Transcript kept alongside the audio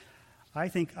I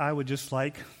think I would just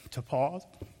like to pause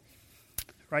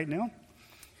right now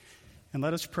and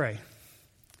let us pray,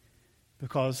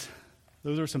 because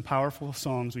those are some powerful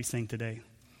songs we sing today.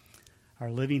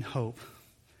 Our living hope.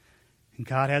 And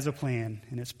God has a plan,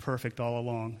 and it's perfect all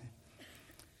along.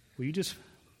 Will you just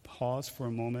pause for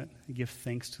a moment and give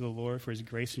thanks to the Lord for his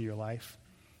grace in your life?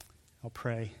 I'll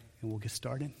pray, and we'll get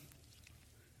started.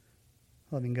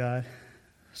 Loving God,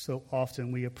 so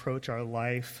often we approach our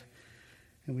life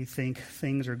and we think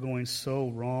things are going so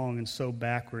wrong and so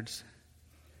backwards.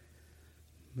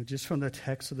 But just from the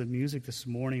text of the music this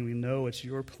morning, we know it's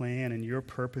your plan and your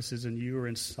purposes, and you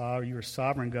are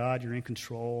sovereign God, you're in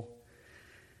control.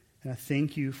 And I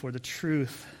thank you for the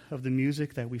truth of the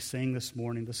music that we sang this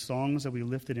morning, the songs that we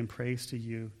lifted in praise to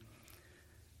you.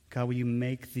 God, will you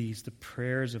make these the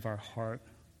prayers of our heart?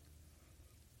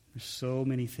 There's so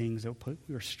many things that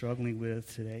we are struggling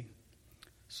with today.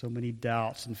 So many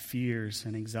doubts and fears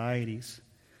and anxieties.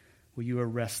 Will you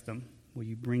arrest them? Will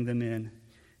you bring them in? And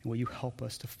will you help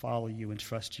us to follow you and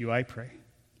trust you, I pray.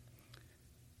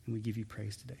 And we give you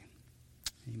praise today.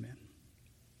 Amen.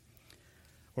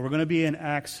 Well, we're going to be in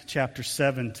Acts chapter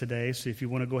 7 today, so if you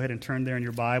want to go ahead and turn there in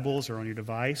your Bibles or on your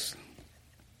device.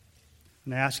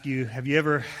 I'm going to ask you, have you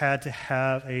ever had to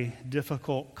have a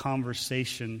difficult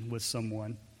conversation with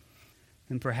someone?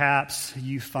 And perhaps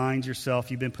you find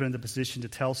yourself, you've been put in the position to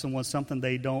tell someone something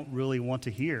they don't really want to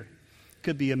hear. It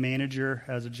could be a manager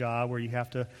as a job where you have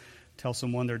to tell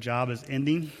someone their job is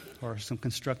ending, or some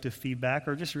constructive feedback,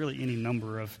 or just really any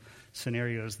number of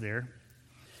scenarios there.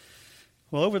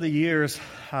 Well, over the years,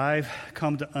 I've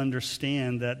come to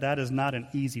understand that that is not an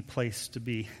easy place to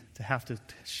be, to have to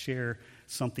share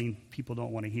something people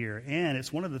don't want to hear. And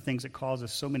it's one of the things that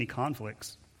causes so many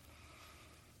conflicts.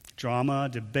 Drama,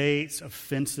 debates,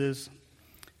 offenses,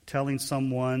 telling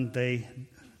someone they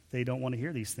don't want to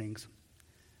hear these things.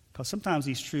 Because sometimes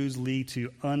these truths lead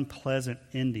to unpleasant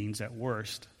endings at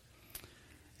worst.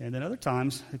 And then other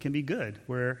times it can be good,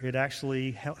 where it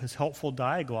actually is helpful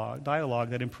dialogue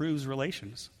that improves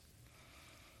relations.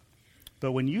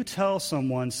 But when you tell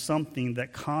someone something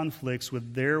that conflicts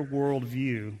with their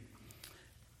worldview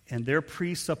and their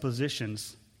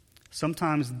presuppositions,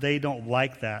 sometimes they don't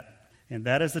like that. And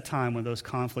that is the time when those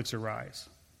conflicts arise.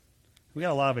 We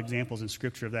got a lot of examples in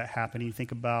Scripture of that happening. You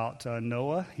think about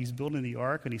Noah. He's building the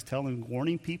ark, and he's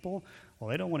warning people. Well,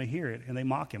 they don't want to hear it, and they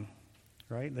mock him,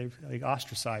 right? They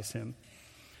ostracize him.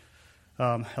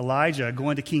 Elijah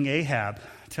going to King Ahab,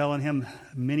 telling him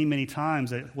many, many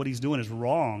times that what he's doing is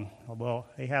wrong. Well,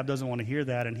 Ahab doesn't want to hear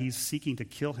that, and he's seeking to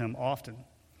kill him often.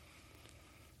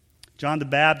 John the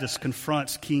Baptist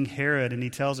confronts King Herod, and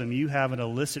he tells him, you have an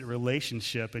illicit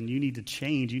relationship, and you need to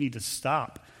change, you need to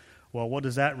stop. Well, what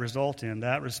does that result in?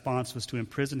 That response was to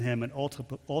imprison him and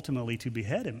ultimately to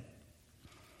behead him.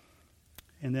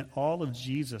 And then all of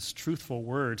Jesus' truthful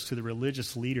words to the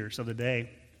religious leaders of the day,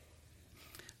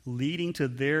 leading to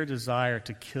their desire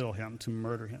to kill him, to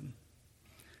murder him.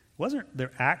 It wasn't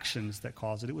their actions that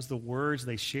caused it. It was the words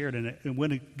they shared, and it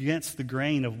went against the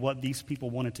grain of what these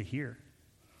people wanted to hear.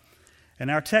 In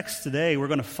our text today, we're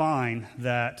going to find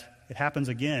that it happens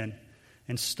again,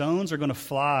 and stones are going to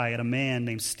fly at a man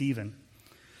named Stephen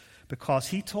because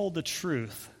he told the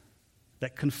truth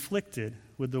that conflicted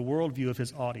with the worldview of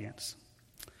his audience.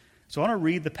 So I want to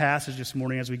read the passage this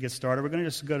morning as we get started. We're going to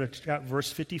just go to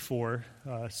verse 54,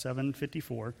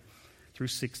 7:54 through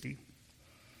 60.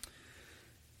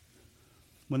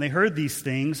 When they heard these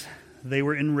things, they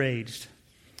were enraged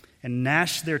and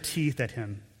gnashed their teeth at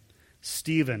him.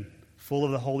 Stephen, full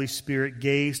of the Holy Spirit,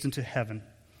 gazed into heaven.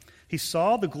 He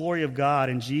saw the glory of God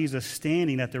and Jesus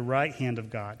standing at the right hand of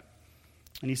God.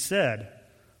 And he said,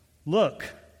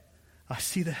 "Look, I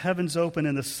see the heavens open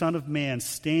and the Son of Man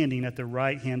standing at the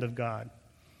right hand of God."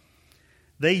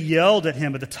 They yelled at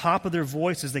him at the top of their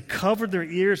voices. They covered their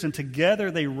ears, and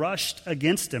together they rushed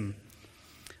against him.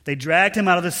 They dragged him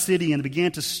out of the city and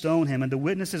began to stone him, and the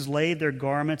witnesses laid their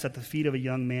garments at the feet of a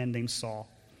young man named Saul.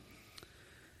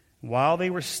 While they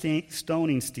were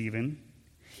stoning Stephen,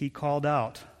 he called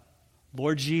out,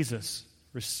 "Lord Jesus,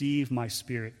 receive my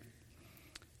spirit."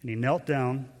 And he knelt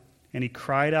down, and he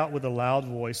cried out with a loud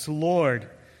voice, "Lord,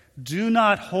 do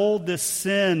not hold this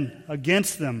sin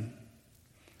against them."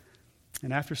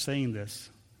 And after saying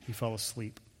this, he fell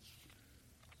asleep.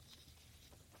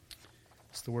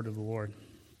 It's the word of the Lord.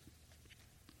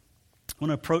 I want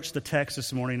to approach the text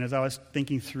this morning as I was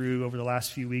thinking through over the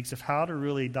last few weeks of how to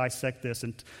really dissect this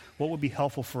and what would be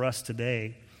helpful for us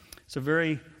today. It's a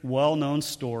very well-known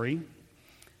story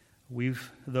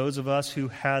Those of us who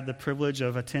had the privilege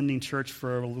of attending church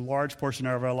for a large portion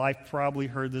of our life probably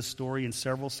heard this story in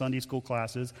several Sunday school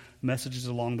classes, messages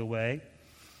along the way.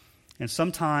 And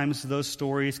sometimes those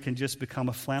stories can just become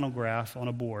a flannel graph on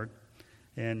a board.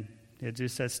 And it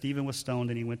just says Stephen was stoned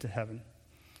and he went to heaven.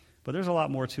 But there's a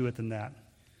lot more to it than that.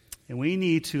 And we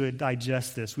need to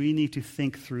digest this. We need to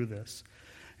think through this.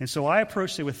 And so I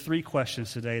approached it with 3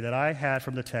 questions today that I had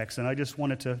from the text, and I just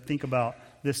wanted to think about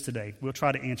this today. We'll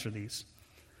try to answer these.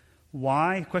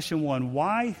 Why? Question 1,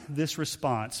 why this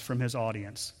response from his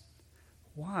audience?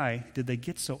 Why did they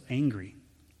get so angry?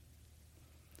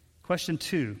 Question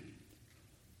 2,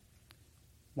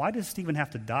 why did Stephen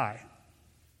have to die?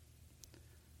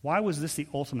 Why was this the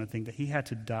ultimate thing, that he had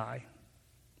to die?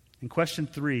 And question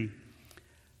 3,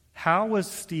 how was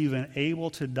Stephen able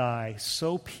to die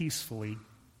so peacefully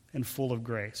and full of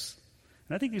grace?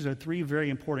 And I think these are 3 very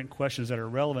important questions that are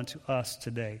relevant to us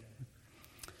today.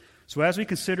 So as we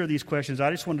consider these questions,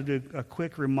 I just wanted to do a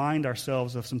quick remind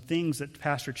ourselves of some things that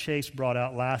Pastor Chase brought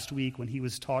out last week when he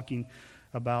was talking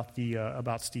about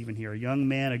Stephen here. A young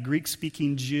man, a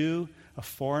Greek-speaking Jew, a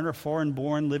foreigner,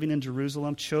 foreign-born, living in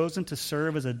Jerusalem, chosen to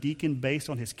serve as a deacon based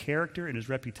on his character and his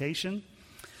reputation.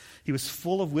 He was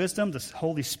full of wisdom, the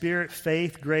Holy Spirit,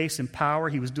 faith, grace, and power.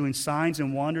 He was doing signs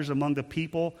and wonders among the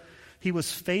people. He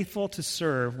was faithful to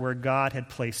serve where God had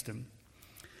placed him.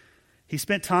 He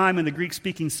spent time in the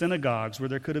Greek-speaking synagogues where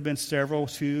there could have been several,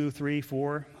 2, 3,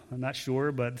 4, I'm not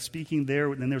sure, but speaking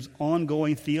there, and there's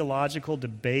ongoing theological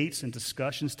debates and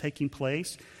discussions taking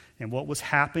place. And what was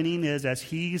happening is, as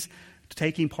he's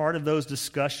taking part of those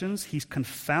discussions, he's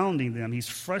confounding them. He's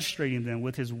frustrating them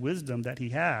with his wisdom that he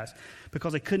has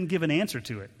because they couldn't give an answer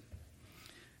to it.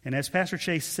 And as Pastor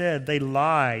Chase said, they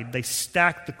lied. They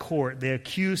stacked the court. They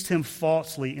accused him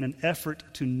falsely in an effort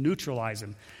to neutralize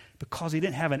him because he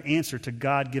didn't have an answer to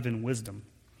God-given wisdom.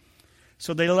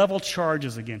 So they leveled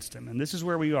charges against him. And this is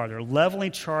where we are. They're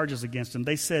leveling charges against him.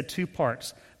 They said 2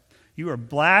 parts. You are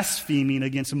blaspheming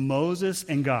against Moses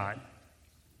and God.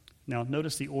 Now,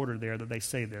 notice the order there that they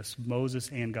say this, Moses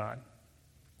and God.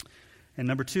 And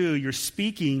number 2, you're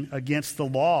speaking against the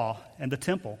law and the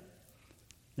temple.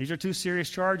 These are 2 serious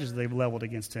charges they've leveled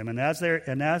against him. And as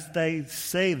they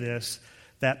say this,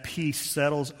 that peace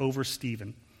settles over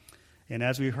Stephen. And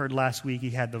as we heard last week,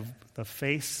 he had the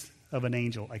face of an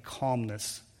angel, a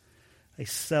calmness, a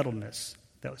settledness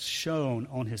that was shown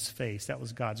on his face. That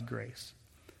was God's grace.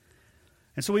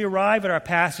 And so we arrive at our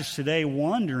passage today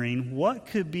wondering what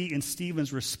could be in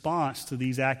Stephen's response to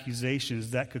these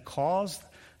accusations that could cause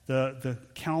the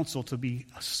council to be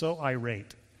so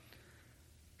irate,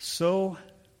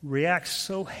 react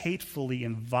so hatefully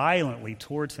and violently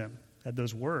towards him at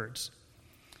those words.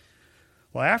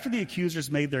 Well, after the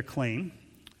accusers made their claim,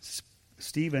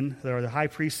 Stephen, or the high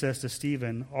priest says to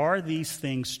Stephen, are these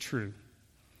things true?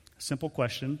 A simple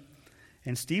question.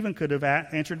 And Stephen could have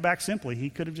answered back simply. He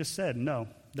could have just said, no,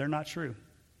 they're not true.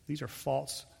 These are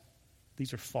false.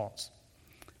 These are false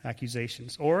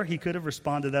accusations. Or he could have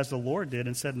responded as the Lord did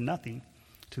and said nothing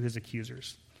to his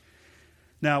accusers.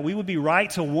 Now, we would be right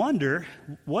to wonder,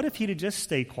 what if he'd have just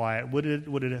stayed quiet? Would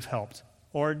it have helped?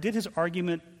 Or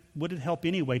would it help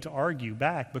anyway to argue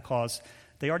back because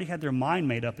they already had their mind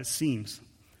made up, it seems.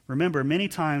 Remember, many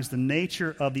times the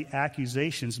nature of the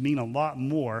accusations mean a lot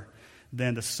more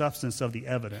than the substance of the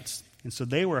evidence. And so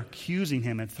they were accusing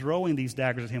him and throwing these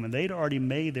daggers at him, and they'd already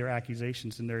made their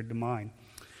accusations in their mind.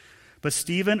 But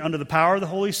Stephen, under the power of the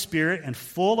Holy Spirit and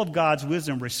full of God's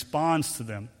wisdom, responds to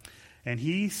them. And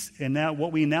now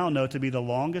what we now know to be the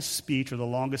longest speech or the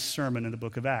longest sermon in the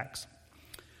book of Acts.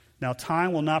 Now,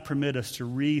 time will not permit us to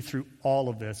read through all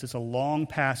of this. It's a long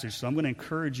passage, so I'm going to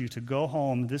encourage you to go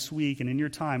home this week and in your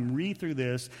time, read through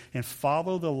this and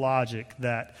follow the logic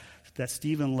that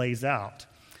Stephen lays out.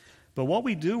 But what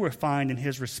we do find in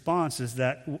his response is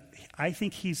that I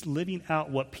think he's living out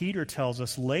what Peter tells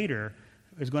us later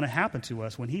is going to happen to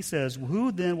us when he says,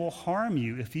 who then will harm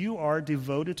you if you are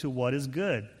devoted to what is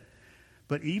good?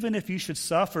 But even if you should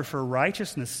suffer for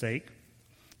righteousness' sake,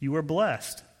 you are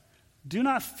blessed. Do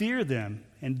not fear them,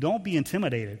 and don't be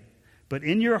intimidated. But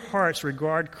in your hearts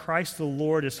regard Christ the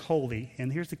Lord as holy.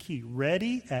 And here's the key,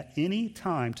 ready at any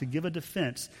time to give a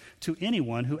defense to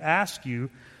anyone who asks you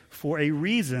for a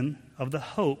reason of the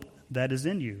hope that is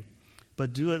in you.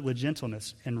 But do it with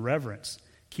gentleness and reverence,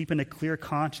 keeping a clear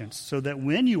conscience, so that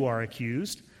when you are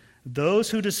accused, those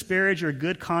who disparage your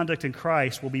good conduct in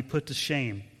Christ will be put to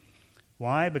shame.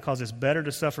 Why? Because it's better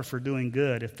to suffer for doing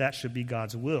good, if that should be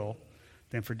God's will,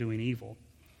 than for doing evil.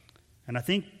 And I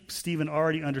think Stephen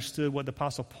already understood what the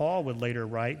Apostle Paul would later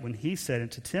write when he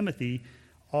said to Timothy,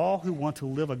 all who want to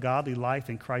live a godly life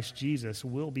in Christ Jesus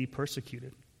will be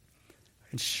persecuted.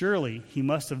 And surely he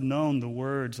must have known the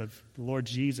words of the Lord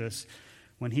Jesus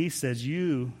when he says,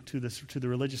 you, to the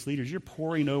religious leaders, you're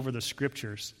poring over the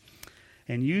scriptures.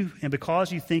 And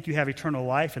because you think you have eternal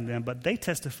life in them, but they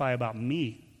testify about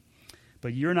me.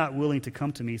 But you're not willing to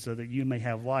come to me so that you may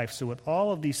have life. So with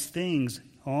all of these things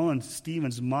on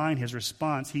Stephen's mind, his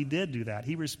response, he did do that.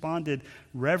 He responded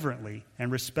reverently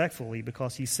and respectfully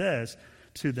because he says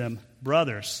to them,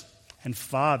 brothers and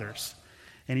fathers.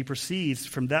 And he proceeds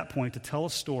from that point to tell a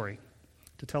story,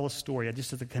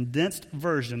 just as a condensed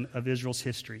version of Israel's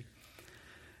history.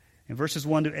 In verses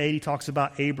 1 to 8, he talks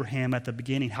about Abraham at the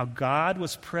beginning, how God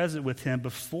was present with him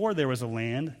before there was a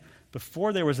land,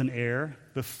 before there was an heir,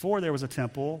 before there was a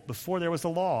temple, before there was the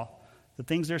law, the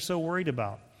things they're so worried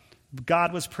about.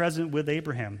 God was present with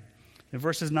Abraham. In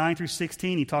verses 9 through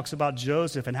 16, he talks about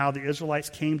Joseph and how the Israelites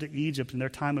came to Egypt in their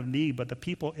time of need, but the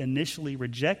people initially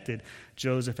rejected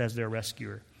Joseph as their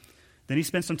rescuer. Then he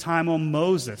spent some time on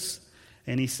Moses,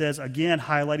 and he says, again,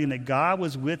 highlighting that God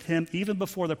was with him even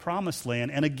before the promised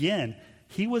land. And again,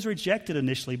 he was rejected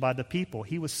initially by the people.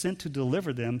 He was sent to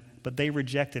deliver them, but they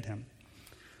rejected him.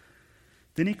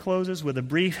 Then he closes with a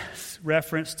brief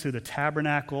reference to the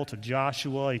tabernacle, to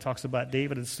Joshua. He talks about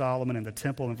David and Solomon and the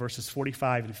temple in verses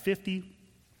 45 and 50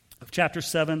 of chapter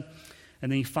 7.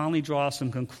 And then he finally draws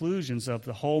some conclusions of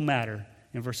the whole matter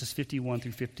in verses 51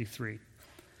 through 53.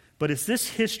 But it's this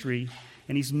history,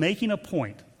 and he's making a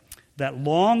point that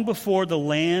long before the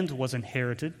land was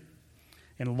inherited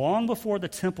and long before the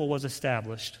temple was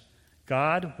established,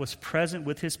 God was present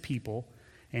with his people,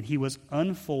 and he was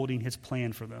unfolding his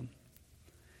plan for them.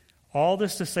 All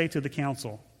this to say to the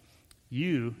council,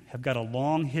 you have got a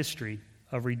long history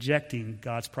of rejecting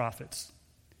God's prophets.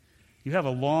 You have a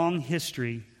long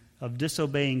history of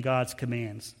disobeying God's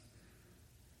commands.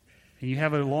 And you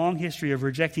have a long history of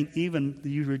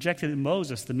you rejected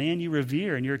Moses, the man you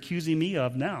revere, and you're accusing me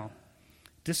of now.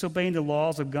 Disobeying the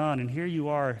laws of God, and here you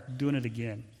are doing it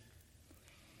again.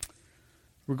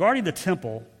 Regarding the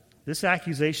temple, this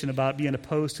accusation about being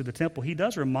opposed to the temple, he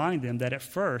does remind them that at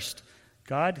first,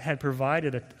 God had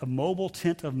provided a mobile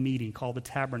tent of meeting called the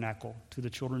tabernacle to the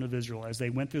children of Israel as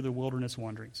they went through the wilderness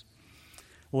wanderings.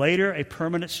 Later, a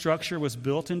permanent structure was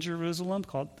built in Jerusalem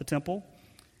called the temple,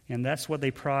 and that's what they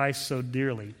prized so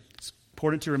dearly. It's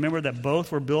important to remember that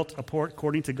both were built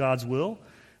according to God's will.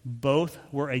 Both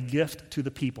were a gift to the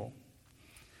people.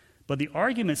 But the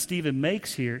argument Stephen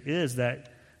makes here is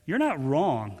that you're not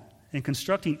wrong in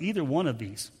constructing either one of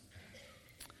these.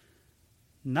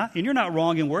 And you're not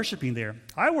wrong in worshiping there.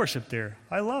 I worship there.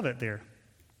 I love it there.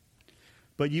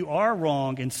 But you are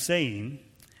wrong in saying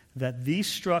that these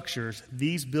structures,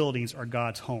 these buildings, are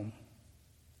God's home.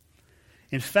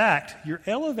 In fact, you're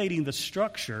elevating the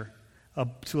structure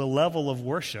up to a level of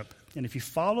worship. And if you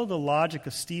follow the logic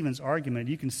of Stephen's argument,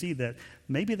 you can see that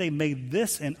maybe they made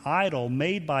this an idol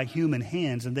made by human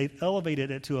hands, and they've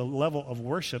elevated it to a level of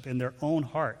worship in their own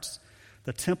hearts.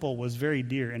 The temple was very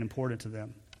dear and important to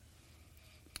them.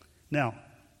 Now,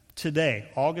 today,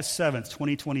 August 7th,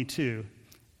 2022,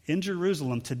 in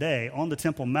Jerusalem today, on the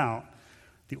Temple Mount,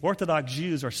 the Orthodox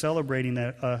Jews are celebrating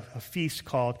a feast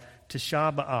called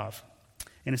Tisha B'Av.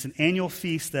 And it's an annual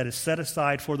feast that is set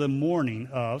aside for the mourning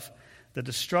of the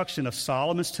destruction of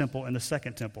Solomon's temple and the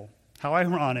second temple. How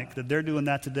ironic that they're doing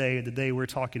that today, the day we're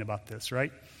talking about this,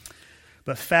 right?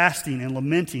 But fasting and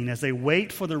lamenting as they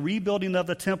wait for the rebuilding of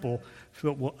the temple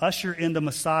will usher in the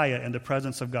Messiah in the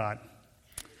presence of God.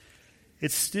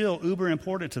 It's still uber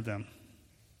important to them.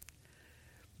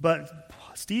 But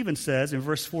Stephen says in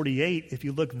verse 48, if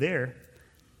you look there,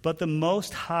 but the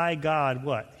Most High God,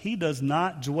 what? He does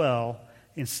not dwell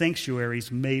in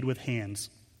sanctuaries made with hands.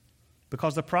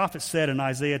 Because the prophet said in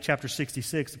Isaiah chapter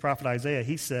 66, the prophet Isaiah,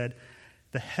 he said,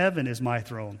 the heaven is my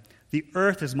throne, the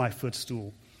earth is my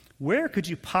footstool. Where could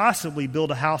you possibly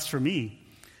build a house for me?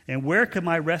 And where could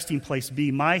my resting place be?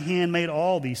 My hand made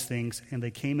all these things, and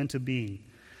they came into being.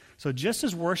 So just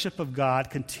as worship of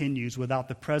God continues without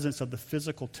the presence of the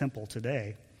physical temple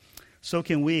today, so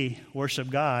can we worship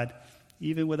God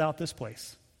even without this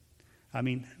place. I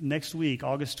mean, next week,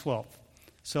 August 12th,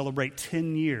 celebrate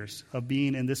 10 years of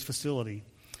being in this facility.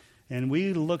 And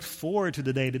we look forward to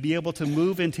the day to be able to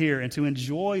move into here and to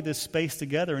enjoy this space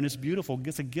together, and it's beautiful.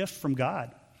 It's a gift from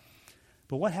God.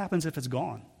 But what happens if it's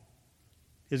gone?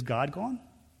 Is God gone?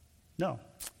 No.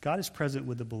 God is present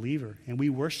with the believer, and we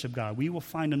worship God. We will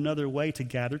find another way to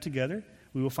gather together.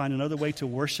 We will find another way to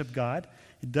worship God.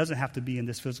 It doesn't have to be in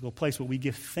this physical place, but we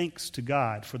give thanks to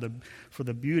God for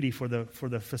the beauty, for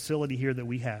the facility here that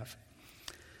we have.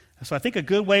 So I think a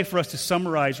good way for us to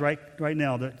summarize right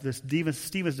now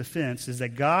Stephen's defense is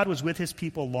that God was with his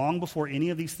people long before any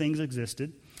of these things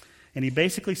existed. And he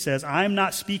basically says, I'm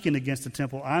not speaking against the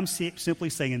temple. I'm simply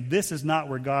saying this is not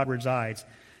where God resides.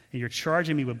 And you're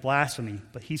charging me with blasphemy,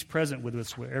 but he's present with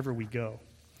us wherever we go.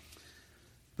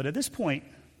 But at this point,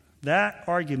 that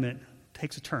argument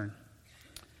takes a turn.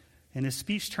 And his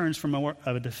speech turns from more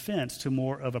of a defense to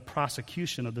more of a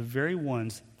prosecution of the very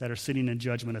ones that are sitting in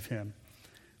judgment of him.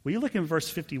 Will you look in verse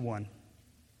 51?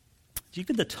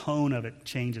 Even the tone of it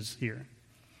changes here.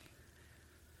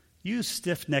 You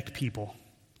stiff-necked people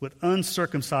with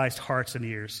uncircumcised hearts and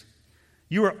ears,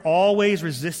 you are always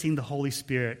resisting the Holy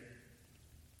Spirit.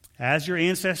 As your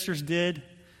ancestors did,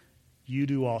 you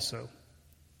do also.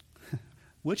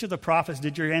 Which of the prophets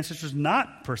did your ancestors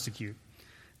not persecute?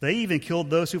 They even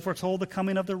killed those who foretold the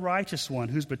coming of the righteous one,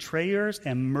 whose betrayers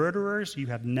and murderers you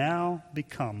have now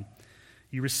become.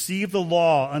 You received the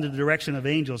law under the direction of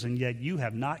angels, and yet you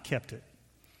have not kept it.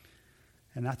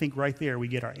 And I think right there we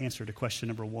get our answer to question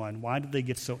number one. Why did they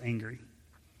get so angry?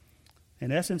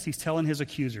 In essence, he's telling his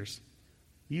accusers,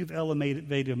 you've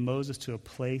elevated Moses to a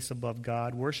place above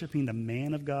God, worshiping the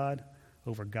man of God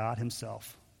over God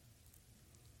himself.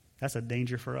 That's a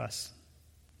danger for us.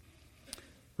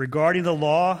 Regarding the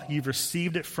law, you've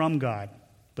received it from God,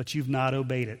 but you've not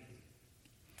obeyed it.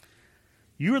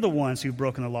 You are the ones who've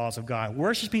broken the laws of God,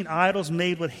 worshiping idols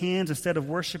made with hands instead of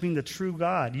worshiping the true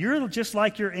God. You're just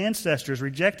like your ancestors,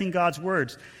 rejecting God's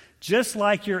words. Just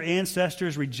like your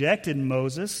ancestors rejected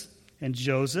Moses and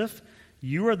Joseph,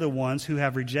 you are the ones who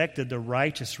have rejected the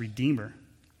righteous Redeemer.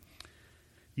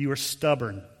 You are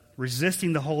stubborn,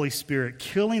 resisting the Holy Spirit,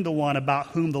 killing the one about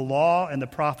whom the law and the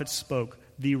prophets spoke,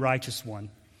 the righteous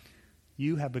one.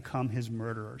 You have become his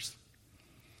murderers.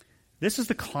 This is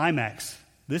the climax.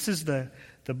 This is the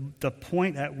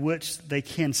point at which they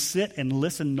can sit and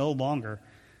listen no longer.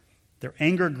 Their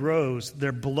anger grows.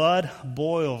 Their blood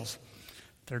boils.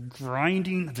 They're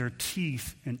grinding their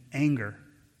teeth in anger.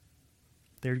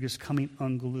 They're just coming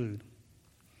unglued.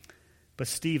 But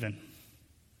Stephen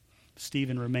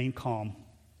remained calm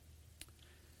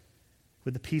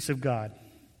with the peace of God.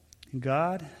 And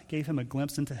God gave him a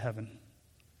glimpse into heaven.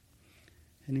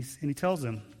 And he tells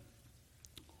them,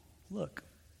 look,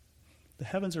 the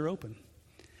heavens are open,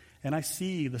 and I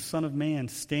see the Son of Man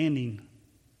standing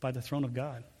by the throne of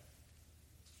God.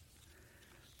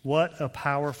 What a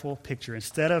powerful picture.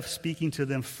 Instead of speaking to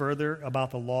them further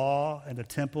about the law and the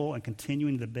temple and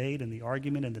continuing the debate and the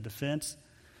argument and the defense,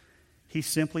 he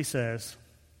simply says,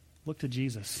 look to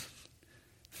Jesus.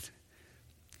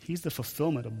 He's the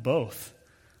fulfillment of both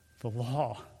the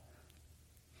law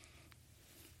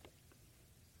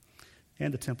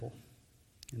and the temple.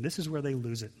 And this is where they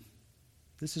lose it.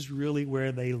 This is really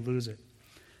where they lose it.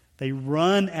 They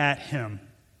run at him.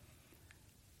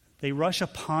 They rush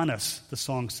upon us, the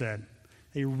song said.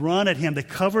 They run at him. They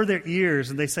cover their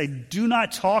ears and they say, do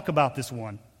not talk about this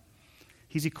one.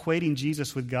 He's equating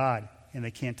Jesus with God, and they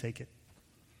can't take it.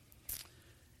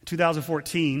 In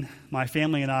 2014, my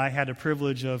family and I had the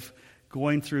privilege of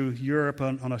going through Europe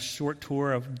on a short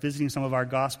tour of visiting some of our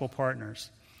gospel partners.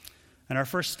 And our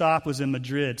first stop was in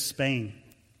Madrid, Spain.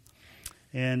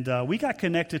 And we got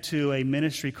connected to a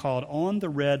ministry called On the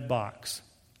Red Box.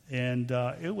 And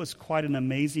it was quite an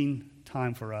amazing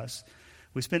time for us.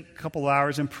 We spent a couple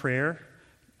hours in prayer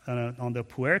on the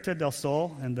Puerta del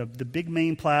Sol and the big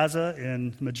main plaza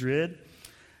in Madrid.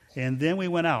 And then we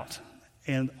went out.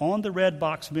 And On the Red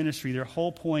Box ministry, their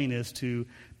whole point is to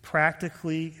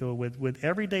practically, with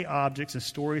everyday objects and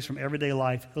stories from everyday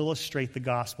life, illustrate the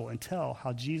gospel and tell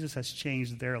how Jesus has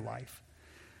changed their life.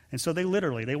 And so they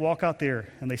walk out there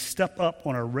and they step up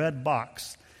on a red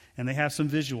box and they have some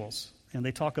visuals and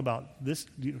they talk about this,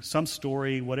 some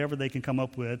story, whatever they can come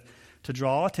up with to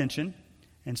draw attention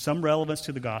and some relevance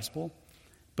to the gospel.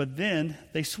 But then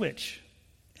they switch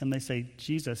and they say,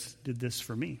 Jesus did this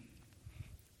for me.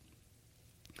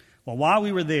 Well, while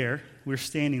we were there, we were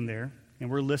standing there and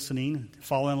we're listening,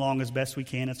 following along as best we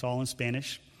can. It's all in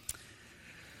Spanish.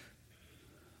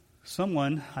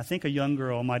 Someone, I think a young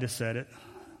girl might have said it,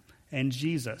 and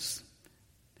Jesus,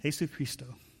 Jesucristo.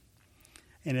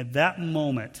 And at that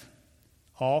moment,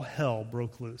 all hell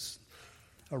broke loose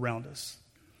around us.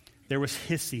 There was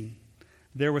hissing.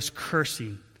 There was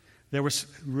cursing. There was,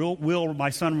 my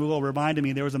son Will reminded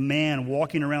me, there was a man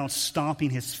walking around stomping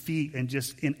his feet and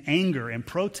just in anger and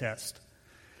protest.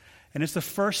 And it's the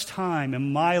first time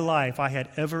in my life I had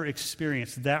ever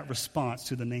experienced that response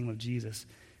to the name of Jesus.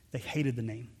 They hated the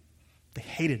name. They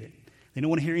hated it. They didn't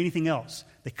want to hear anything else.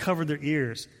 They covered their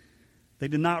ears. They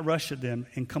did not rush at them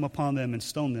and come upon them and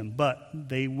stone them, but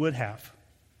they would have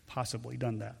possibly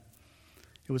done that.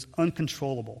 It was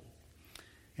uncontrollable.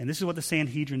 And this is what the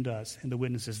Sanhedrin does and the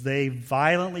witnesses. They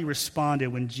violently responded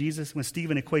when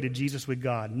Stephen equated Jesus with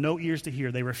God. No ears to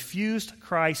hear. They refused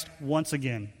Christ once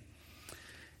again.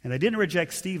 And they didn't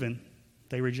reject Stephen.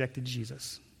 They rejected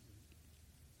Jesus.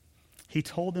 He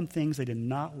told them things they did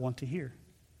not want to hear.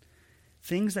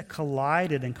 Things that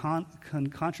collided and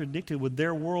contradicted with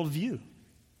their worldview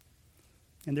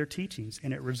and their teachings.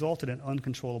 And it resulted in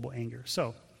uncontrollable anger.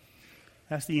 So,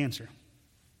 that's the answer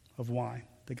of why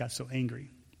they got so angry.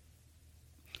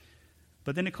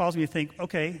 But then it caused me to think,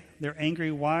 okay, they're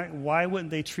angry. Why wouldn't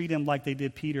they treat him like they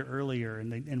did Peter earlier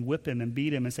and whip him and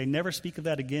beat him and say, never speak of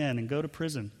that again and go to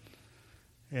prison?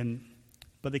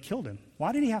 But they killed him.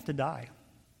 Why did he have to die?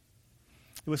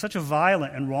 It was such a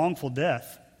violent and wrongful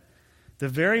death. The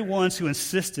very ones who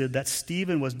insisted that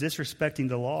Stephen was disrespecting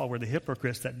the law were the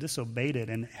hypocrites that disobeyed it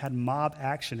and had mob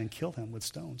action and killed him with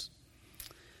stones.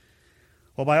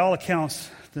 Well, by all accounts,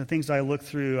 the things I looked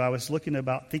through, I was thinking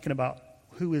about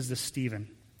who is this Stephen?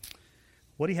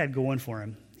 What he had going for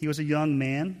him. He was a young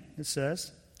man, it says,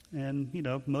 and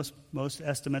most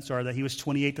estimates are that he was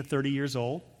 28 to 30 years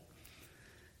old.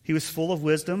 He was full of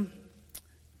wisdom,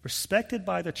 respected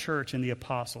by the church and the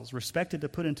apostles, respected to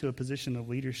put into a position of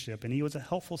leadership, and he was a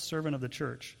helpful servant of the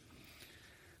church.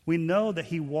 We know that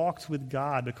he walked with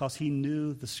God because he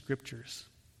knew the scriptures.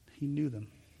 He knew them.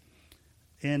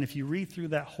 And if you read through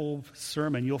that whole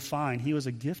sermon, you'll find he was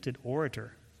a gifted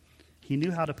orator. He knew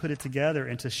how to put it together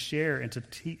and to share and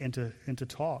to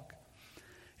talk.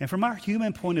 And from our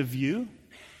human point of view,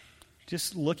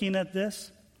 just looking at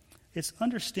this, it's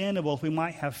understandable if we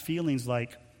might have feelings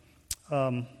like,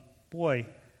 boy,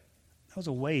 that was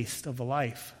a waste of a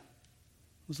life.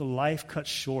 It was a life cut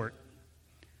short.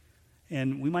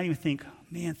 And we might even think,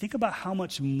 man, think about how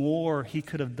much more he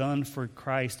could have done for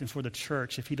Christ and for the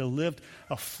church if he'd have lived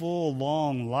a full,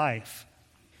 long life.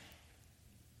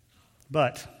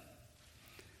 But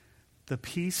the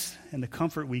peace and the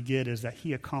comfort we get is that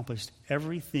he accomplished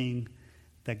everything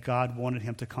that God wanted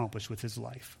him to accomplish with his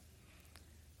life.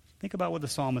 Think about what the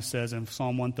psalmist says in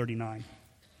Psalm 139.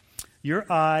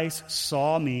 Your eyes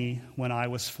saw me when I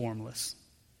was formless.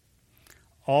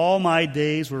 All my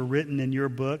days were written in your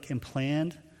book and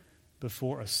planned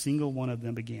before a single one of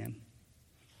them began.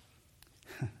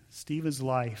 Stephen's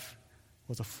life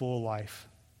was a full life.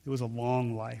 It was a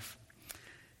long life.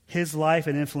 His life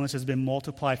and influence has been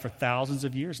multiplied for thousands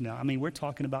of years now. I mean, we're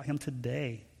talking about him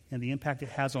today and the impact it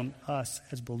has on us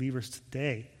as believers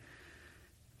today.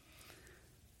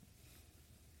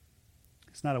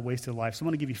 It's not a wasted life. So I'm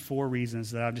going to give you 4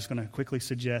 reasons that I'm just going to quickly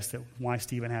suggest that why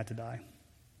Stephen had to die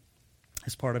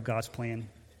as part of God's plan.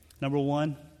 Number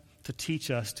 1, to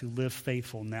teach us to live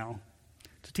faithful now.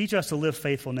 To teach us to live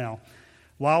faithful now.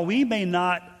 While we may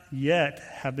not yet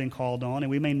have been called on, and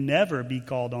we may never be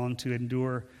called on to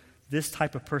endure this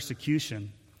type of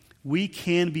persecution, we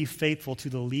can be faithful to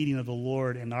the leading of the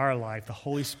Lord in our life, the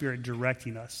Holy Spirit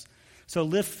directing us. So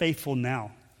live faithful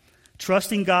now.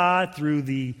 Trusting God through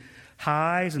the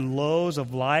highs and lows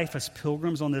of life as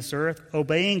pilgrims on this earth,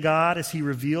 obeying God as he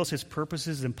reveals his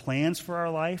purposes and plans for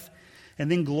our life,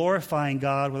 and then glorifying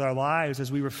God with our lives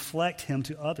as we reflect him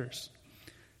to others.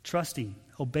 Trusting,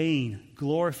 obeying,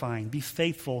 glorifying, be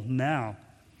faithful now.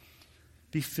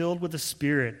 Be filled with the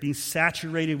Spirit, being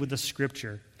saturated with the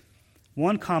Scripture.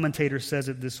 One commentator says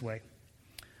it this way: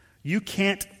 you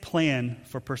can't plan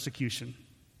for persecution.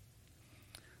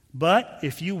 But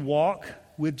if you walk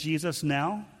with Jesus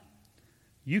now,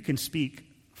 you can speak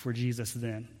for Jesus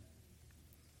then.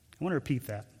 I want to repeat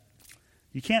that.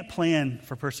 You can't plan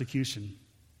for persecution.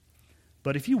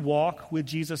 But if you walk with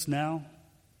Jesus now,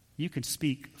 you can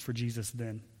speak for Jesus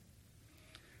then.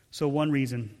 So one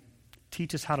reason,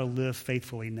 teach us how to live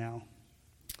faithfully now.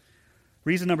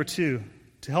 Reason number 2,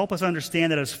 to help us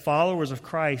understand that as followers of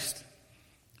Christ,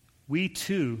 we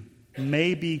too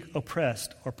may be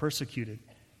oppressed or persecuted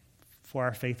for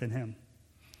our faith in him.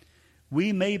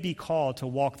 We may be called to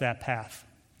walk that path.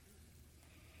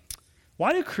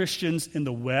 Why do Christians in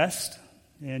the West,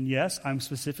 and yes, I'm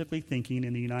specifically thinking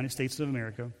in the United States of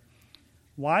America,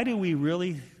 why do we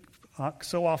really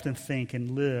so often think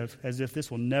and live as if this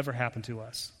will never happen to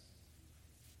us?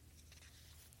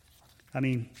 I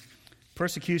mean,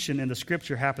 persecution in the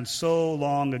Scripture happened so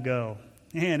long ago,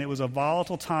 and it was a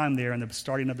volatile time there in the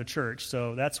starting of the church,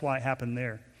 so that's why it happened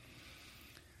there.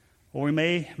 Or we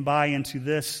may buy into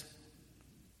this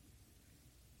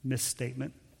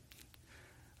misstatement: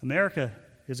 America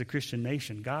is a Christian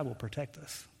nation. God will protect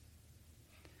us.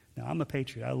 Now, I'm a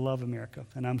patriot. I love America,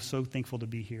 and I'm so thankful to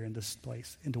be here in this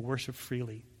place and to worship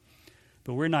freely.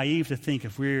 But we're naive to think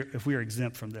if we're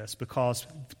exempt from this, because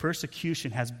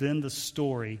persecution has been the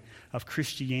story of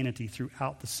Christianity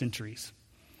throughout the centuries,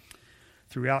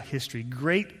 throughout history.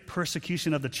 Great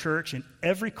persecution of the church in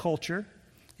every culture,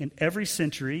 in every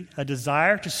century, a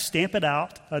desire to stamp it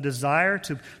out, a desire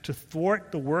to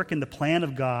thwart the work and the plan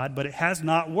of God, but it has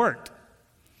not worked.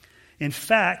 In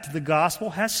fact, the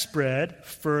gospel has spread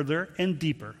further and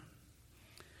deeper.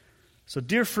 So,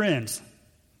 dear friends,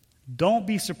 don't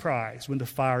be surprised when the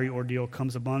fiery ordeal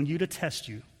comes among you to test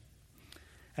you,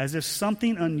 as if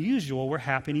something unusual were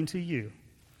happening to you.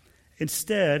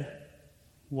 Instead,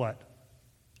 what?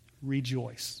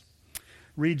 Rejoice.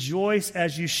 Rejoice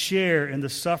as you share in the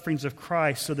sufferings of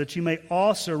Christ, so that you may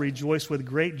also rejoice with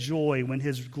great joy when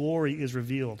his glory is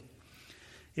revealed.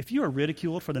 If you are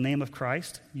ridiculed for the name of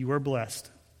Christ, you are blessed,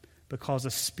 because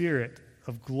the Spirit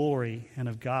of glory and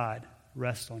of God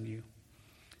rests on you.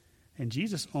 In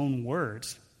Jesus' own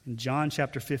words, in John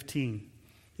chapter 15,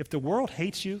 if the world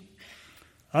hates you,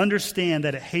 understand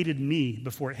that it hated me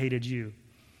before it hated you.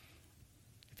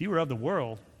 If you were of the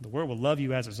world will love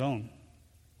you as its own.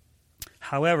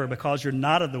 However, because you're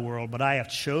not of the world, but I have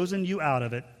chosen you out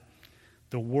of it,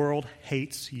 the world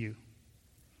hates you.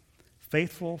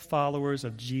 Faithful followers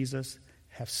of Jesus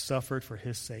have suffered for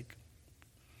his sake.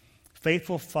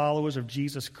 Faithful followers of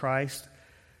Jesus Christ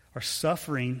are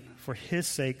suffering for his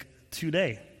sake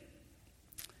today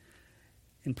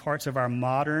in parts of our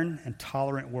modern and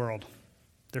tolerant world.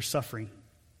 They're suffering.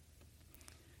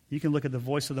 You can look at the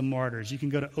Voice of the Martyrs. You can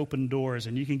go to Open Doors,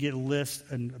 and you can get lists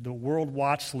and the World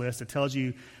Watch list that tells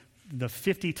you the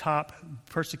 50 top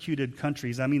persecuted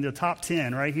countries. I mean, the top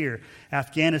 10 right here: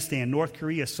 Afghanistan, North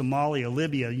Korea, Somalia,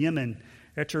 Libya, Yemen,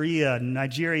 Eritrea,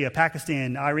 Nigeria,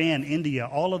 Pakistan, Iran, India.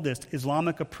 All of this: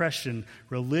 Islamic oppression,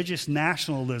 religious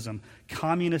nationalism,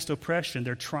 communist oppression.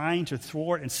 They're trying to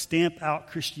thwart and stamp out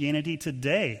Christianity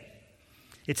today.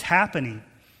 It's happening.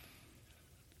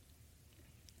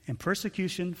 And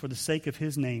persecution for the sake of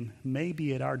his name may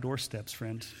be at our doorsteps,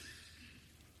 friends.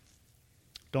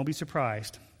 Don't be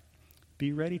surprised.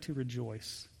 Be ready to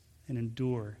rejoice and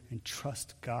endure and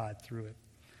trust God through it.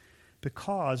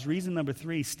 Because reason number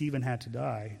 3, Stephen had to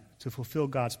die to fulfill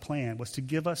God's plan, was to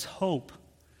give us hope.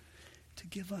 To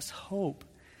give us hope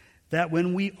that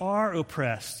when we are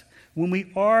oppressed, when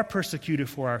we are persecuted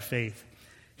for our faith,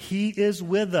 he is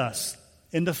with us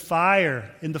in the fire,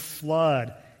 in the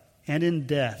flood, and in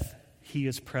death. He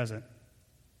is present.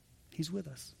 He's with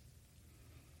us.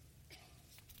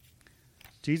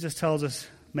 Jesus tells us,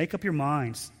 make up your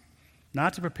minds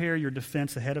not to prepare your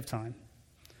defense ahead of time.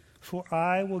 For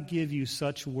I will give you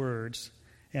such words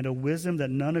and a wisdom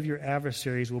that none of your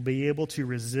adversaries will be able to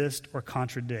resist or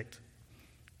contradict.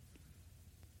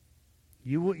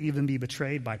 You will even be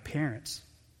betrayed by parents,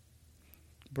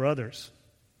 brothers,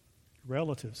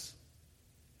 relatives,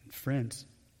 and friends.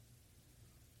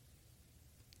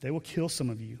 They will kill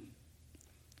some of you.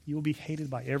 You will be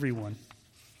hated by everyone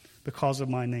because of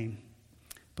my name.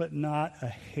 But not a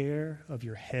hair of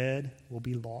your head will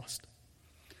be lost.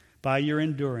 By your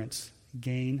endurance,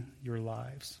 gain your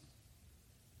lives.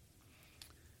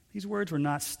 These words were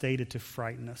not stated to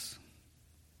frighten us.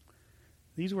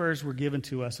 These words were given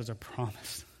to us as a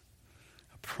promise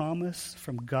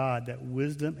from God that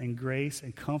wisdom and grace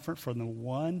and comfort from the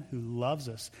one who loves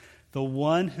us, the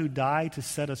one who died to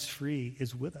set us free,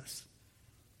 is with us.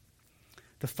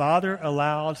 The Father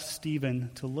allowed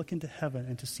Stephen to look into heaven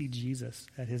and to see Jesus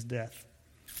at his death.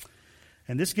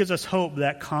 And this gives us hope,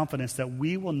 that confidence that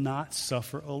we will not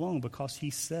suffer alone, because he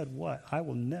said what? I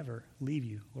will never leave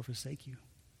you or forsake you.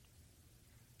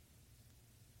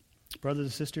 Brothers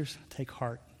and sisters, take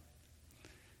heart.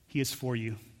 He is for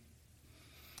you.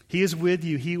 He is with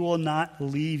you. He will not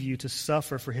leave you to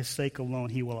suffer for his sake alone.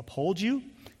 He will uphold you.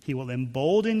 He will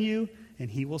embolden you, and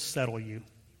he will settle you.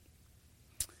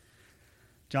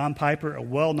 John Piper, a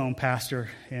well-known pastor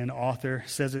and author,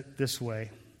 says it this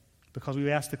way, because we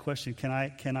asked the question, can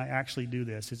I actually do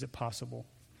this? Is it possible?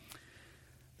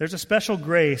 There's a special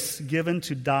grace given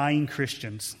to dying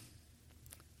Christians.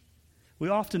 We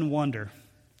often wonder,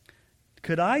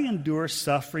 could I endure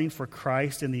suffering for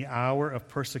Christ in the hour of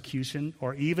persecution,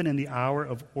 or even in the hour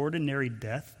of ordinary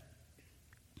death?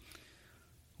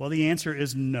 Well, the answer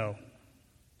is no.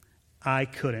 I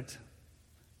couldn't.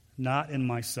 Not in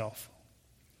myself.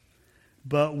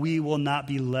 But we will not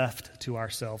be left to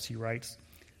ourselves, he writes.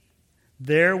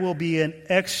 There will be an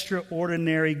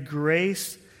extraordinary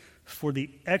grace for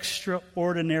the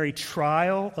extraordinary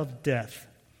trial of death.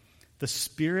 The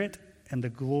Spirit and the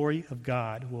glory of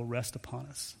God will rest upon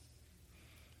us.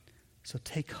 So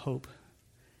take hope.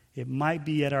 It might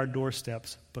be at our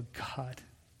doorsteps, but God,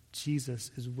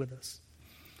 Jesus, is with us.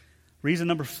 Reason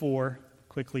number 4,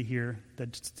 quickly here,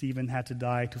 that Stephen had to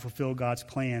die to fulfill God's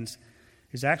plans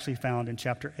is actually found in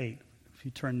chapter 8. If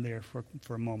you turn there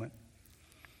for a moment.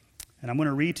 And I'm going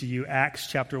to read to you Acts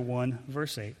chapter 1,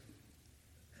 verse 8.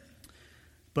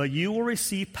 But you will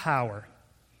receive power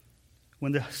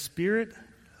when the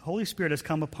Holy Spirit has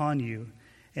come upon you,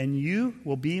 and you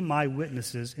will be my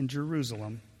witnesses in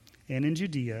Jerusalem and in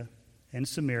Judea and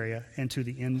Samaria and to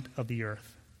the end of the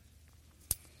earth.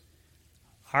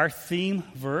 Our theme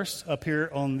verse up here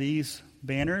on these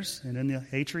banners and in the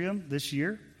atrium this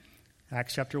year,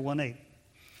 Acts chapter 1:8.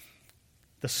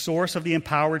 The source of the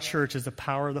empowered church is the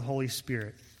power of the Holy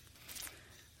Spirit.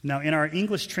 Now, in our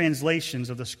English translations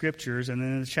of the scriptures and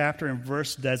in the chapter and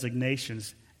verse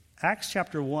designations, Acts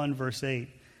chapter 1, verse 8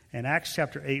 and Acts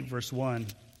chapter 8, verse 1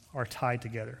 are tied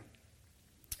together.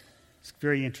 It's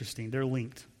very interesting. They're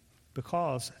linked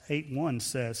because 8:1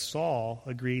 says Saul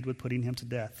agreed with putting him to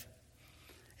death.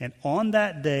 And on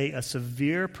that day, a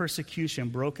severe persecution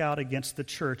broke out against the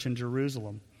church in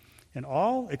Jerusalem. And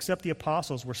all except the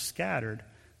apostles were scattered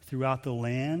throughout the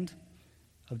land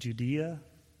of Judea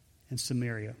and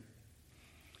Samaria.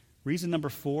 Reason number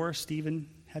 4, Stephen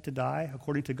had to die,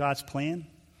 according to God's plan,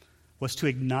 was to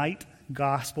ignite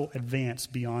gospel advance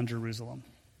beyond Jerusalem,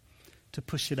 to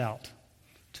push it out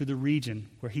to the region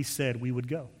where he said we would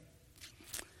go.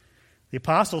 The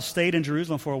apostles stayed in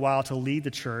Jerusalem for a while to lead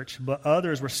the church, but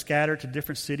others were scattered to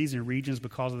different cities and regions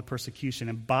because of the persecution.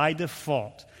 And by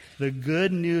default, the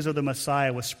good news of the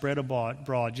Messiah was spread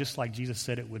abroad, just like Jesus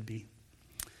said it would be.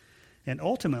 And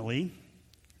ultimately,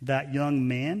 that young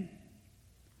man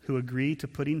who agreed to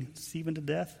putting Stephen to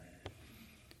death,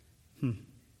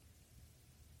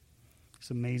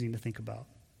 it's amazing to think about.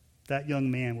 That young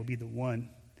man will be the one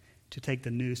to take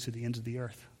the news to the ends of the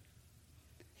earth.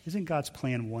 Isn't God's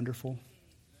plan wonderful?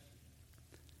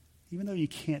 Even though you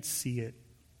can't see it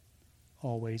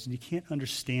always and you can't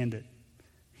understand it,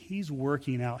 He's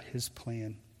working out His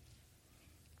plan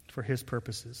for His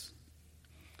purposes.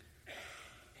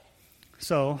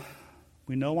 So,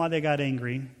 we know why they got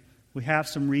angry. We have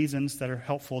some reasons that are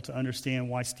helpful to understand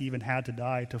why Stephen had to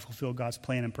die to fulfill God's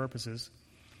plan and purposes.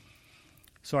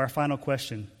 So our final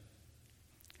question,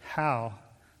 how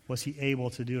was he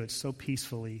able to do it so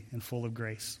peacefully and full of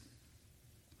grace?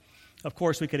 Of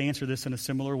course, we could answer this in a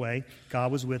similar way.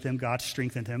 God was with him. God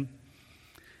strengthened him.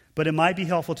 But it might be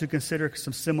helpful to consider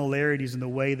some similarities in the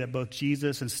way that both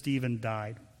Jesus and Stephen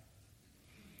died.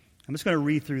 I'm just going to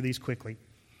read through these quickly.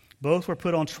 Both were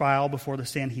put on trial before the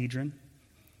Sanhedrin.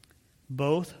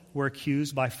 Both were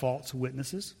accused by false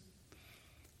witnesses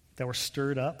that were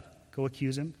stirred up. Go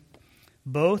accuse him.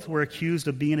 Both were accused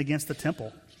of being against the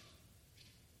temple.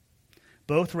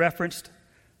 Both referenced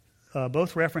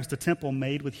the temple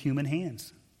made with human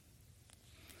hands.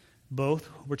 Both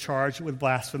were charged with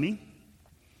blasphemy.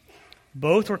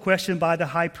 Both were questioned by the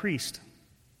high priest.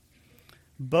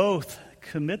 Both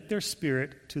commit their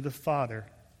spirit to the Father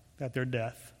at their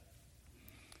death.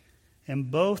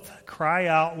 And both cry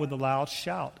out with a loud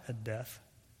shout at death.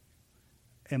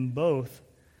 And both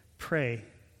pray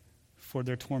for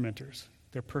their tormentors,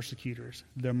 their persecutors,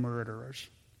 their murderers.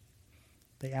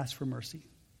 They ask for mercy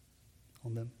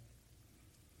on them.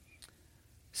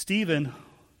 Stephen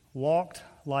walked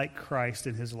like Christ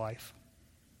in his life.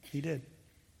 He did.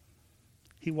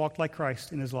 He walked like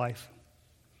Christ in his life.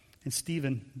 And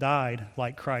Stephen died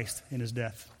like Christ in his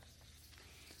death.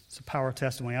 It's a power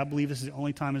testimony. I believe this is the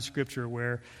only time in Scripture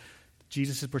where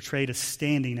Jesus is portrayed as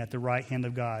standing at the right hand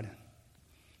of God.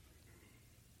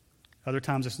 Other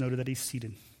times it's noted that he's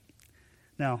seated.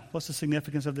 Now, what's the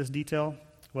significance of this detail?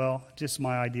 Well, just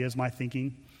my ideas, my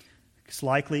thinking. It's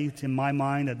likely, in my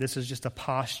mind, that this is just a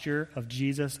posture of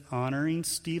Jesus honoring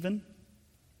Stephen,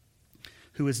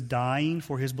 who is dying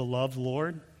for his beloved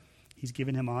Lord. He's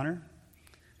given him honor.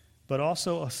 But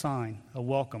also a sign, a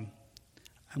welcome.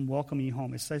 I'm welcoming you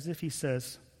home. It's as if he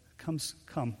says, come,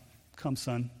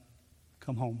 son,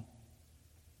 come home.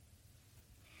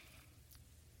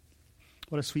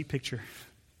 What a sweet picture.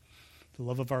 The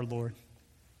love of our Lord.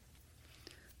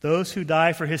 Those who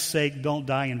die for his sake don't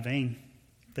die in vain.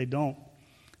 They don't.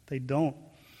 They don't.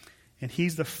 And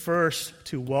he's the first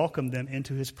to welcome them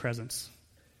into his presence.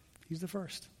 He's the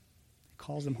first. He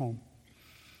calls them home.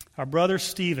 Our brother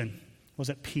Stephen was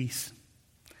at peace.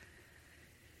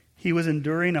 He was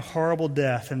enduring a horrible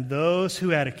death, and those who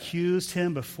had accused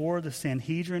him before the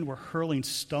Sanhedrin were hurling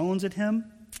stones at him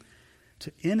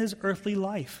to end his earthly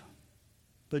life.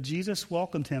 But Jesus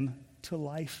welcomed him to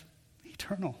life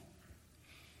eternal.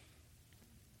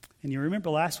 And you remember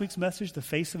last week's message, the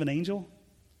face of an angel?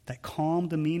 That calm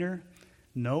demeanor,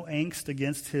 no angst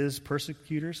against his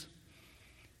persecutors.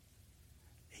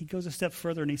 he goes a step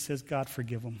further and he says, God,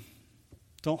 forgive them.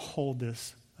 Don't hold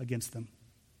this against them.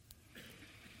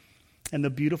 And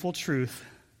the beautiful truth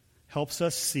helps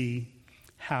us see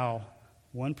how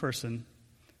one person,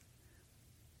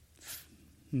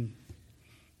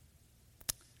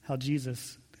 how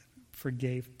Jesus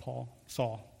forgave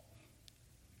Saul.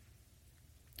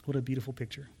 What a beautiful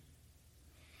picture.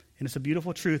 And it's a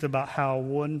beautiful truth about how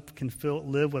one can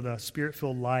live with a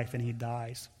spirit-filled life and he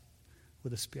dies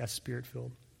with a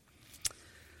spirit-filled.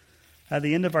 At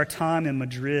the end of our time in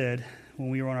Madrid,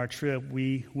 when we were on our trip,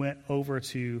 we went over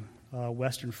to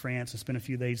Western France and spent a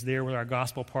few days there with our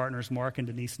gospel partners, Mark and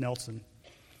Denise Nelson.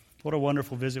 What a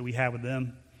wonderful visit we had with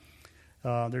them.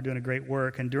 They're doing a great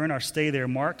work. And during our stay there,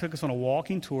 Mark took us on a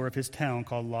walking tour of his town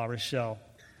called La Rochelle.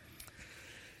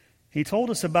 He told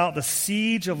us about the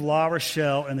siege of La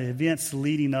Rochelle and the events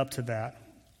leading up to that.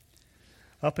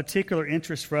 Of particular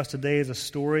interest for us today is a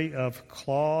story of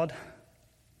Claude,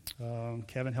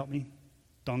 Kevin, help me,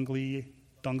 Donglier,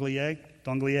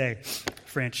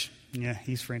 French. Yeah,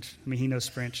 he's French. I mean, he knows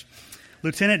French.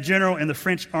 Lieutenant General in the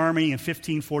French Army in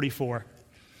 1544.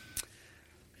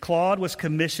 Claude was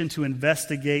commissioned to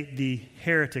investigate the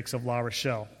heretics of La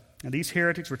Rochelle. And these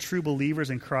heretics were true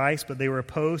believers in Christ, but they were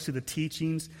opposed to the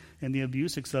teachings and the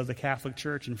abuses of the Catholic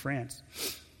Church in France.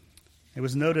 It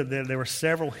was noted that there were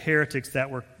several heretics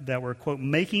that were, quote,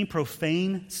 making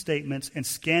profane statements and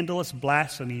scandalous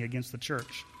blasphemy against the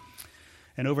church.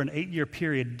 And over an 8-year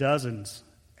period, dozens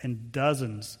and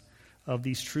dozens of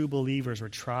these true believers were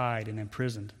tried and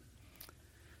imprisoned.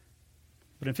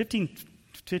 But in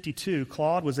 1552,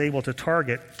 Claude was able to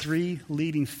target 3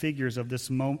 leading figures of this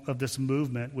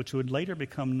movement, which would later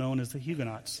become known as the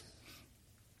Huguenots.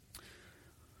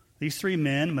 These 3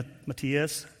 men,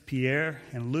 Matthias, Pierre,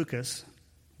 and Lucas,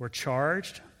 were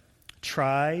charged,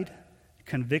 tried,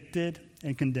 convicted,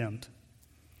 and condemned.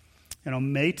 And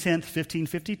on May 10th,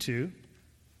 1552,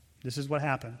 this is what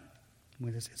happened.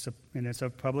 It's a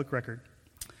public record.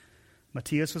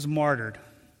 Matthias was martyred.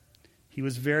 He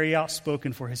was very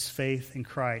outspoken for his faith in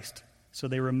Christ, so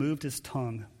they removed his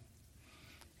tongue,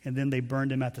 and then they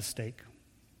burned him at the stake,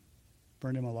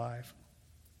 burned him alive.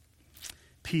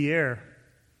 Pierre,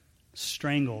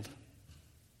 strangled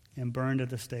and burned at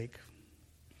the stake.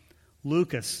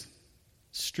 Lucas,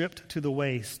 stripped to the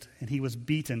waist, and he was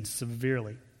beaten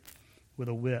severely with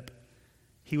a whip.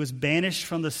 He was banished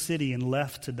from the city and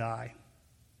left to die.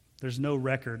 There's no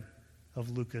record of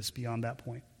Lucas beyond that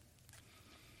point.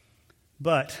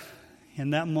 But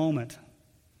in that moment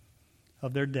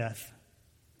of their death,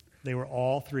 they were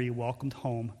all 3 welcomed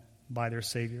home by their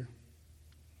Savior.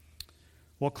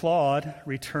 Well, Claude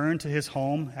returned to his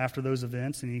home after those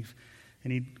events, and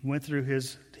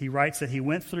he writes that he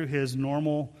went through his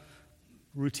normal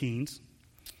routines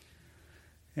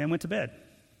and went to bed.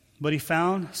 But he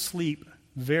found sleep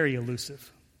very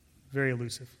elusive, very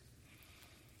elusive.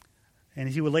 And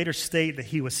he would later state that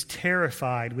he was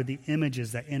terrified with the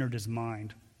images that entered his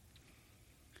mind.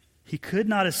 He could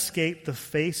not escape the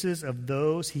faces of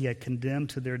those he had condemned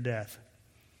to their death.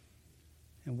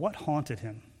 And what haunted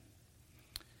him?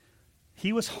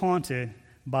 He was haunted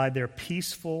by their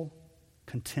peaceful,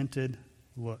 contented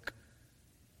look.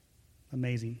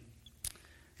 Amazing.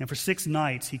 And for 6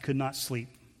 nights, he could not sleep.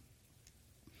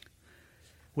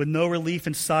 With no relief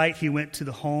in sight, he went to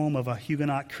the home of a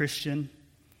Huguenot Christian,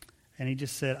 and he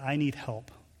just said, I need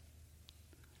help.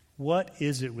 What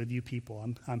is it with you people?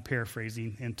 I'm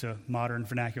paraphrasing into modern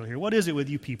vernacular here. What is it with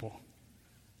you people?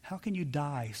 How can you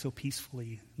die so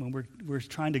peacefully when we're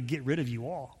trying to get rid of you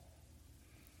all?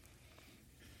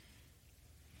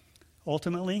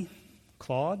 Ultimately,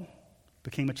 Claude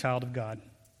became a child of God.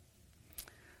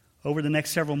 Over the next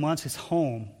several months,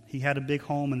 he had a big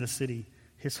home in the city.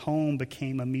 His home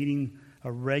became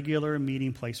a regular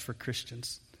meeting place for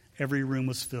Christians. Every room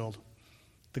was filled.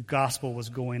 The gospel was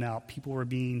going out. People were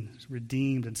being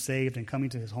redeemed and saved and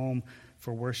coming to his home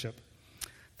for worship.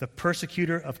 The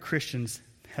persecutor of Christians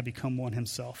had become one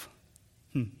himself.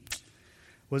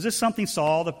 Was this something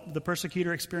Saul, the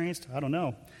persecutor, experienced? I don't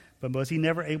know. But was he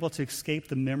never able to escape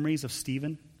the memories of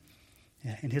Stephen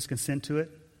and his consent to it?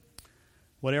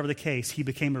 Whatever the case, he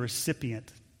became a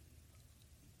recipient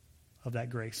of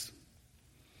that grace.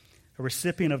 A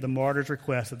recipient of the martyr's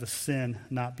request that the sin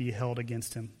not be held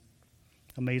against him.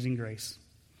 Amazing grace.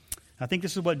 I think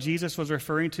this is what Jesus was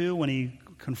referring to when he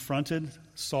confronted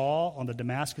Saul on the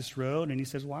Damascus road, and he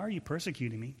says, why are you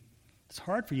persecuting me? It's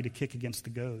hard for you to kick against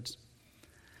the goads.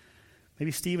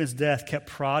 Maybe Stephen's death kept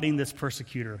prodding this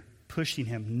persecutor, pushing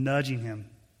him, nudging him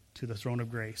to the throne of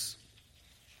grace.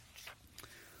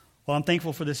 Well, I'm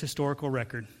thankful for this historical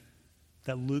record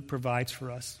that Luke provides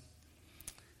for us.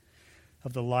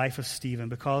 of the life of Stephen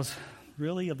because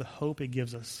really of the hope it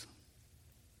gives us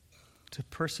to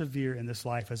persevere in this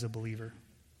life as a believer.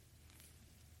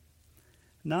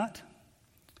 Not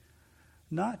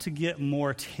to get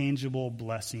more tangible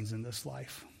blessings in this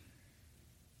life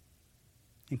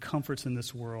and comforts in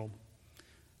this world.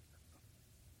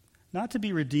 Not to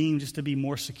be redeemed just to be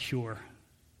more secure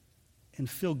and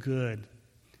feel good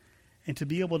and to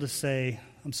be able to say,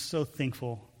 I'm so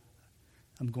thankful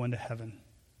I'm going to heaven.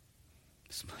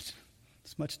 It's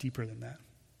much deeper than that.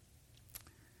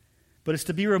 But it's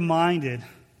to be reminded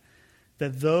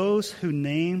that those who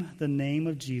name the name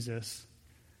of Jesus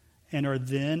and are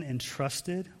then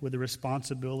entrusted with the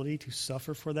responsibility to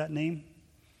suffer for that name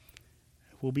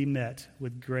will be met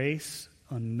with grace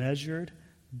unmeasured,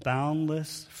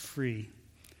 boundless, free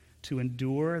to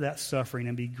endure that suffering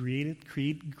and be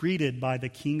greeted by the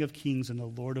King of Kings and the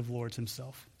Lord of Lords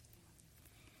himself.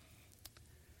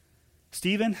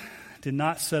 Stephen did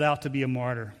not set out to be a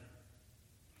martyr.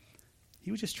 He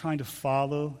was just trying to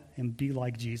follow and be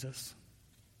like Jesus.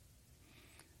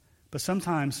 But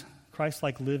sometimes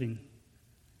Christ-like living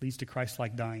leads to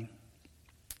Christ-like dying.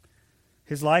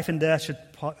 His life and death should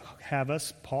have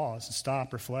us pause and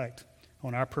stop, reflect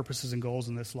on our purposes and goals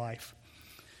in this life.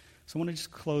 So I want to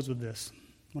just close with this.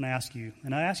 I want to ask you,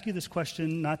 and I ask you this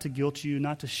question not to guilt you,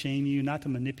 not to shame you, not to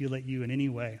manipulate you in any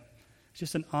way. It's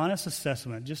just an honest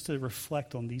assessment, just to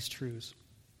reflect on these truths.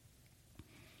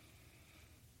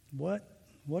 What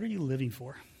are you living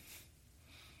for?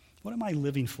 What am I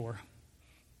living for?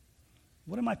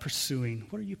 What am I pursuing?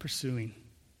 What are you pursuing?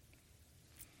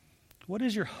 What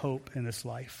is your hope in this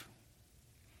life?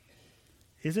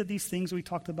 Is it these things we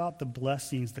talked about? The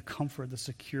blessings, the comfort, the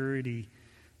security,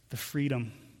 the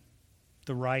freedom,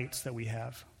 the rights that we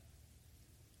have?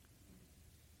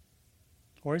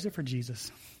 Or is it for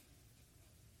Jesus?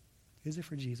 Is it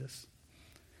for Jesus?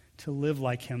 To live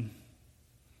like him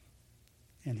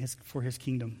and for his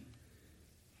kingdom.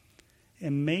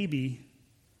 And maybe,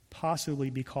 possibly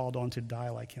be called on to die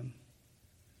like him.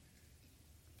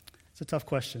 It's a tough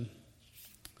question.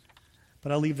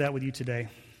 But I'll leave that with you today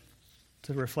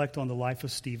to reflect on the life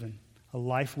of Stephen. A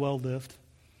life well lived,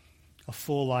 a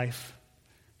full life.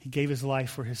 He gave his life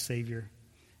for his Savior,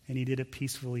 and he did it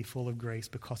peacefully, full of grace,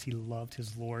 because he loved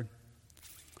his Lord.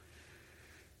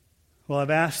 Well,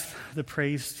 I've asked the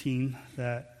praise team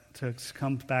to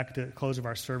come back to the close of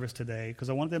our service today because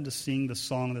I wanted them to sing the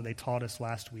song that they taught us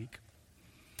last week.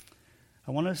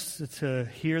 I want us to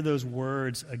hear those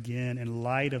words again in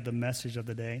light of the message of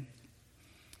the day.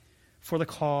 For the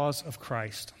cause of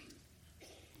Christ.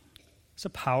 It's a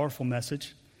powerful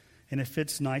message, and it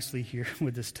fits nicely here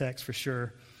with this text for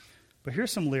sure. But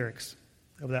here's some lyrics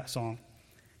of that song.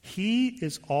 He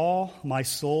is all my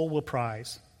soul will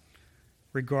prize,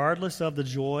 regardless of the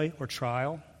joy or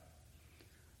trial.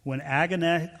 When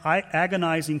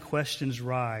agonizing questions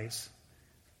rise,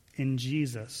 in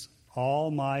Jesus all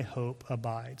my hope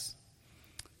abides.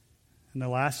 And the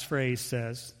last phrase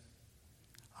says,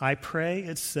 I pray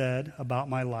it's said about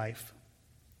my life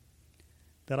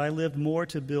that I lived more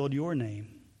to build your name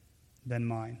than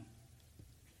mine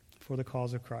for the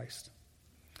cause of Christ.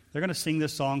 They're going to sing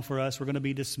this song for us. We're going to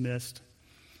be dismissed.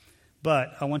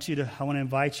 But I want to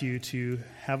invite you to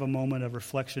have a moment of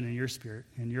reflection in your spirit,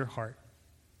 in your heart.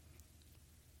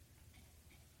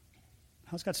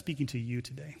 How's God speaking to you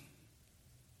today?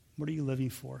 What are you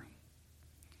living for?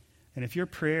 And if your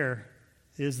prayer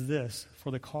is this,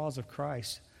 for the cause of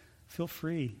Christ, feel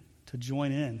free to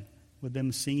join in with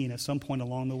them singing at some point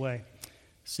along the way.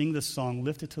 Sing this song,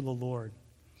 lift it to the Lord,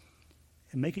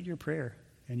 and make it your prayer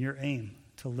and your aim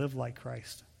to live like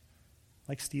Christ,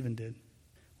 like Stephen did.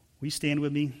 Will you stand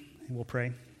with me and we'll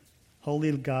pray?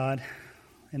 Holy God,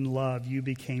 in love, you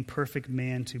became perfect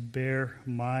man to bear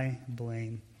my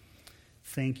blame.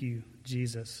 Thank you,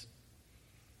 Jesus,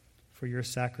 for your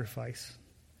sacrifice.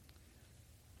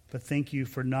 But thank you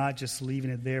for not just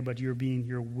leaving it there, but you're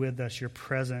with us. You're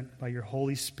present by your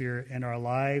Holy Spirit in our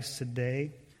lives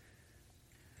today.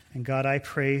 And God, I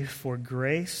pray for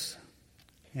grace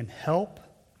and help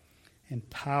and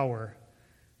power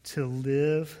to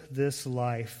live this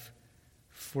life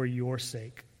for your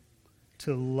sake,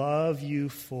 to love you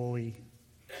fully,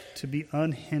 to be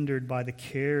unhindered by the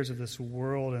cares of this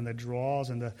world and the draws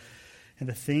and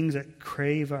the things that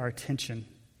crave our attention,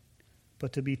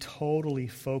 but to be totally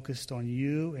focused on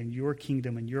you and your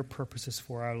kingdom and your purposes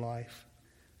for our life.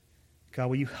 God,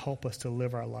 will you help us to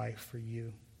live our life for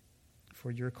you,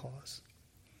 for your cause?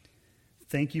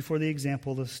 Thank you for the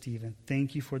example of Stephen.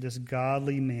 Thank you for this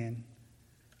godly man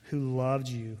who loved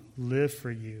you, lived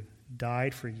for you,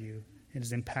 died for you, and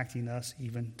is impacting us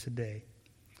even today.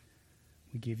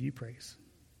 We give you praise.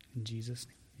 In Jesus'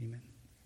 name, amen.